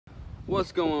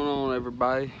What's going on,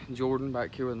 everybody? Jordan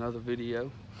back here with another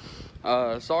video.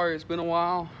 Sorry it's been a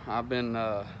while. I've been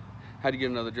had to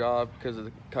get another job because of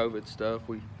the COVID stuff.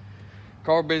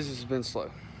 Car business has been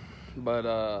slow,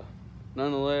 but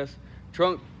nonetheless,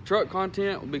 truck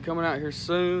content will be coming out here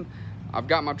soon. I've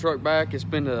got my truck back. It's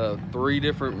been to 3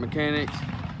 different mechanics.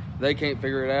 They can't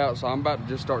figure it out, so I'm about to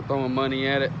just start throwing money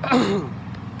at it.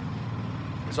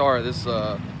 Sorry, this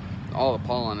all the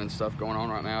pollen and stuff going on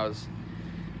right now is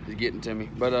getting to me.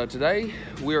 But today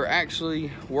we are actually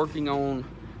working on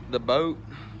the boat.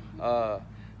 I've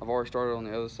already started on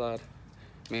the other side.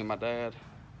 Me and my dad.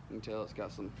 You can tell it's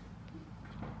got some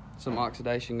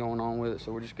oxidation going on with it,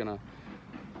 so we're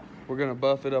gonna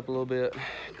buff it up a little bit,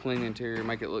 clean the interior,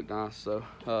 make it look nice. So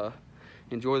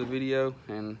enjoy the video,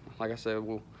 and like I said,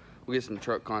 we'll get some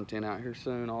truck content out here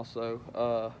soon also.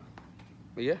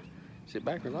 But yeah, sit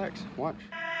back, relax, watch.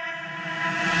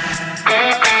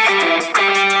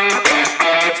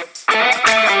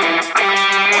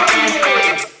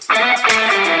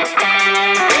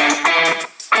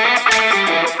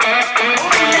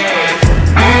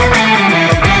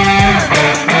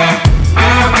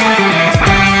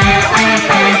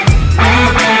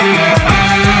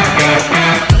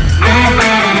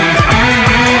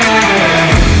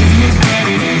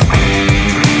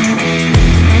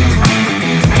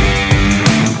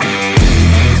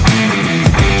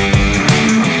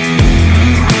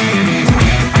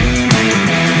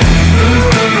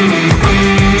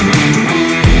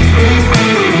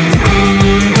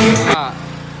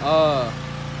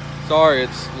 Sorry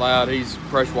it's loud, he's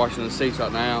pressure washing the seats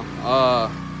right now.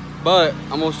 But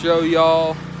I'm gonna show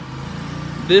y'all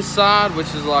this side, which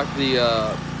is like the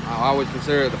I would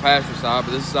consider it the passenger side,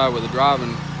 but this side with the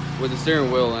driving, with the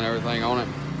steering wheel and everything on it.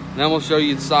 And I'm gonna show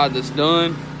you the side that's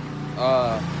done.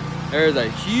 There's a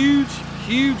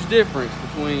huge difference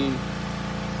between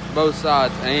both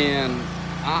sides, and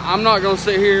I'm not gonna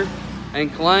sit here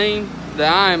and claim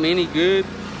that I am any good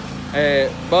at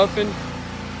buffing,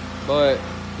 but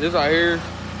this right here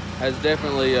has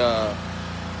definitely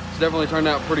turned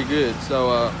out pretty good.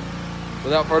 So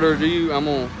without further ado, I'm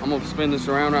gonna spin this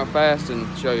around right fast and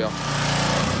show y'all.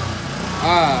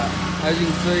 Alright, as you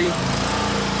can see,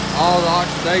 all the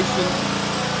oxidation,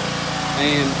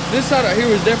 and this side right here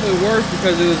was definitely worse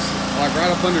because it was like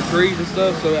right up under trees and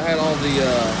stuff, so it had all the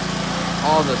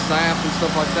sap and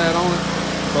stuff like that on it.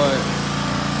 But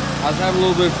I was having a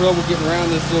little bit of trouble getting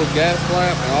around this little gas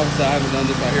flap, and obviously I haven't done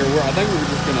this right here. I think we were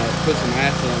just gonna put some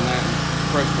acid on that and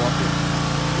press wash it.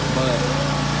 But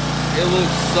it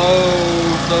looks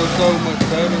so much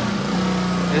better.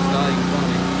 It's not even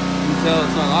funny. You can tell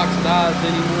it's not oxidized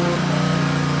anymore.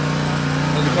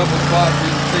 There's a couple spots you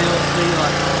can still see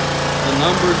like the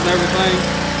numbers and everything.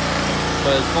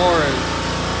 But as far as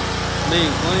being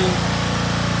clean,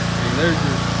 I mean, there's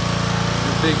your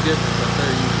big difference right there.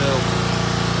 You can tell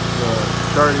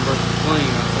dirty versus clean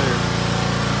out there.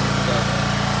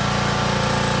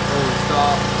 So,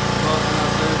 stop out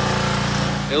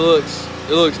there.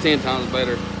 It looks 10 times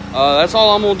better. That's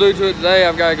all I'm gonna do to it today.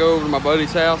 I've got to go over to my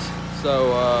buddy's house,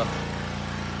 so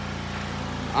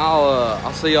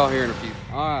I'll see y'all here in a few.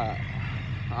 All right,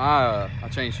 I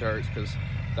changed shirts because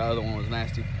the other one was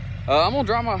nasty. I'm gonna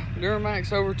drive my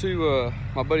Duramax over to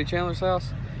my buddy Chandler's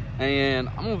house, and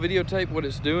I'm gonna videotape what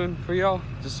it's doing for y'all,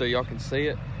 just so y'all can see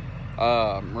it.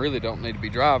 Really don't need to be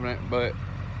driving it, but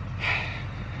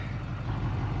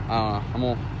I'm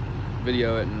gonna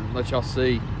video it and let y'all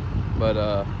see. But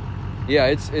yeah,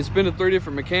 it's been to 3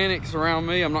 different mechanics around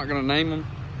me. I'm not gonna name them,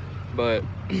 but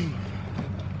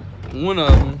one of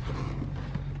them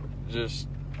just,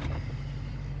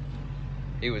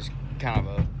 it was kind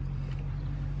of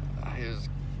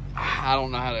I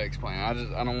don't know how to explain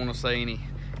it. I don't want to say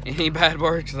any bad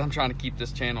words because I'm trying to keep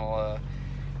this channel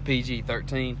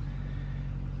PG-13.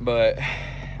 But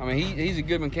I mean, he's a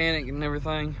good mechanic and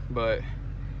everything, but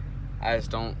I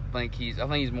just don't think I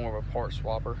think he's more of a part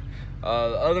swapper. The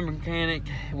other mechanic,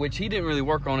 which he didn't really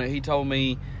work on it, he told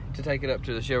me to take it up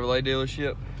to the Chevrolet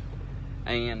dealership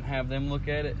and have them look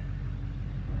at it,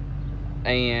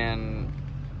 and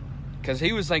because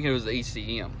he was thinking it was the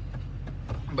ECM,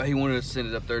 but he wanted to send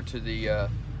it up there to the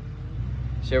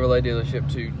Chevrolet dealership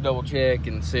to double check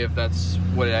and see if that's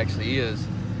what it actually is.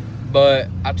 But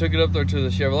I took it up there to the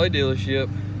Chevrolet dealership,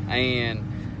 and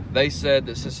they said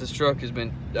that since this truck has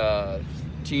been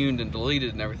tuned and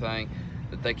deleted and everything,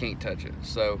 that they can't touch it.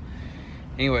 So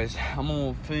anyways, I'm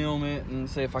gonna film it and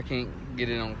see if I can't get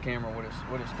it on camera what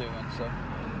it's doing. So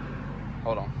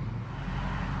hold on.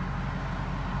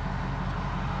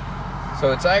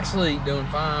 So it's actually doing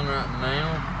fine right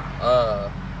now.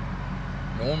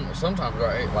 sometimes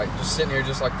right, like just sitting here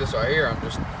just like this right here, I'm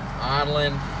just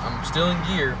idling. I'm still in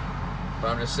gear, but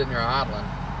I'm just sitting here idling,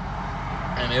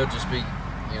 and it'll just be,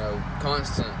 you know,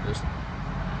 constant, just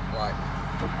like,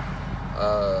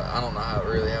 I don't know how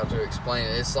to explain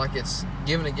it. It's like it's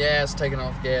giving it gas, taking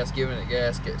off gas, giving it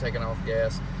gas, taking off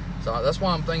gas. So that's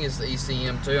why I'm thinking it's the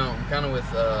ECM too. I'm kind of with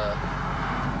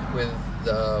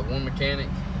one mechanic,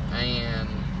 and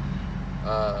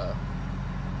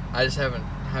I just haven't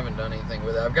done anything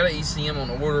with it. I've got an ECM on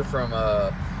order from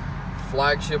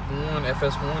Flagship One,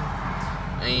 FS1,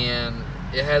 and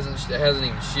it hasn't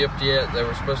even shipped yet. They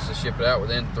were supposed to ship it out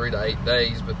within 3 to 8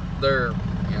 days, but they're,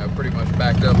 you know, pretty much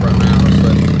backed up right now. So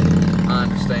I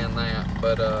understand that.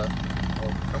 But oh,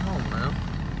 come on now,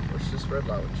 wish this red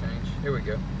light would change. Here we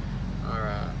go. All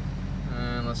right,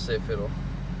 and let's see if it'll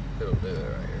do it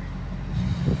right here.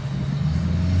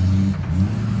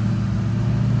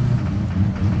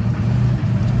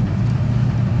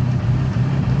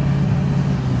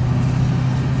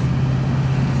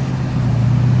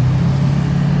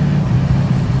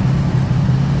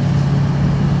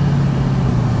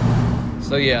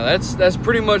 So yeah, that's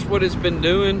pretty much what it's been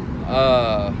doing.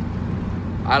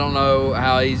 I don't know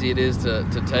how easy it is to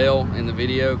tell in the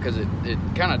video, because it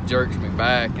kind of jerks me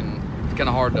back, and it's kind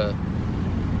of hard to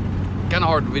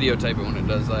videotape it when it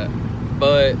does that.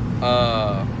 But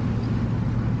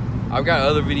I've got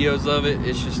other videos of it.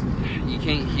 It's just you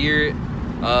can't hear it.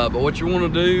 But what you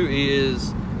want to do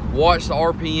is watch the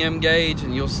RPM gauge,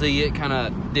 and you'll see it kind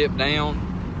of dip down,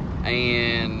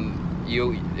 and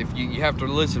you have to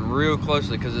listen real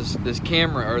closely, because this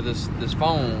camera or this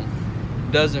phone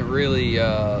doesn't really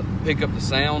pick up the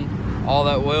sound all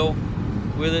that well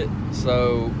with it.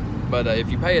 So, but if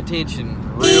you pay attention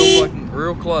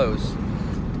real close,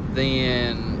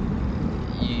 then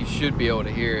you should be able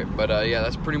to hear it. But yeah,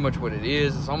 that's pretty much what it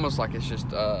is. It's almost like it's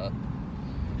just I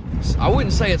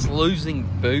wouldn't say it's losing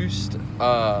boost,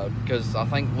 because I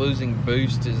think losing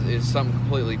boost is something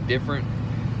completely different.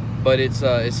 But it's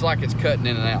like it's cutting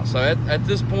in and out. So at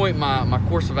this point, my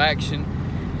course of action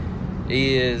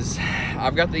is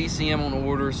I've got the ECM on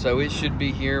order, so it should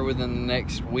be here within the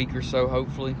next week or so,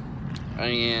 hopefully.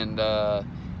 And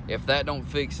if that don't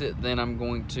fix it, then I'm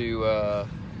going to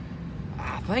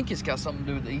I think it's got something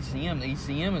to do with the ECM. The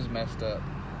ECM is messed up.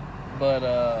 But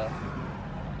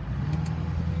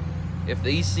if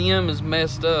the ECM is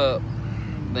messed up,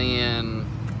 then,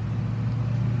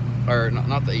 or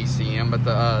not the ECM, but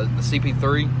the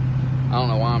CP3. I don't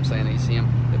know why I'm saying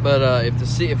ECM, but if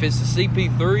it's the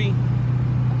CP3,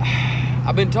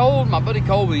 I've been told, my buddy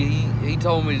Colby, he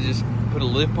told me to just put a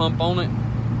lift pump on it,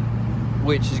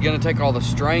 which is going to take all the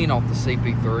strain off the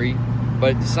CP3.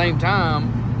 But at the same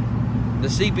time, the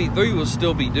CP3 will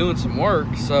still be doing some work.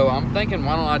 So I'm thinking,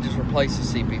 why don't I just replace the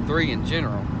CP3 in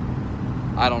general?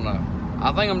 I don't know.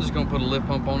 I think I'm just going to put a lift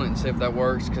pump on it and see if that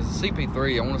works, because the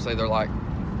CP3, I want to say they're like,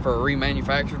 for a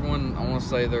remanufactured one, I want to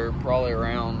say they're probably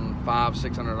around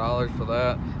 $500–600 for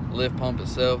that. The lift pump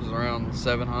itself is around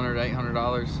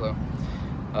 $700–800. So,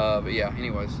 but yeah.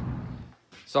 Anyways,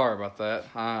 sorry about that.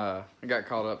 I got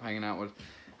caught up hanging out with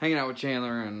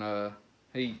Chandler, and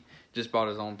he just bought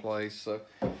his own place, so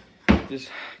just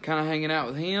kind of hanging out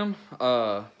with him.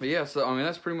 But yeah, so I mean,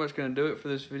 that's pretty much going to do it for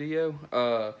this video.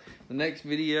 The next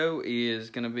video is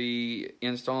going to be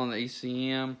installing the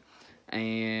ECM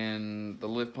and the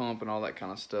lift pump and all that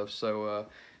kind of stuff. So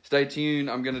stay tuned.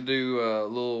 I'm going to do a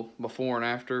little before and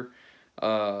after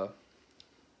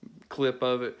clip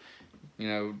of it. You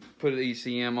know, put an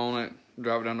ECM on it,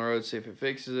 drive it down the road, see if it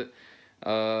fixes it.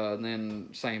 And then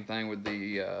same thing with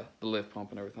the lift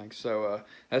pump and everything. So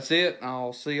that's it.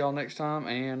 I'll see y'all next time,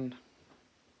 and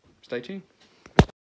stay tuned.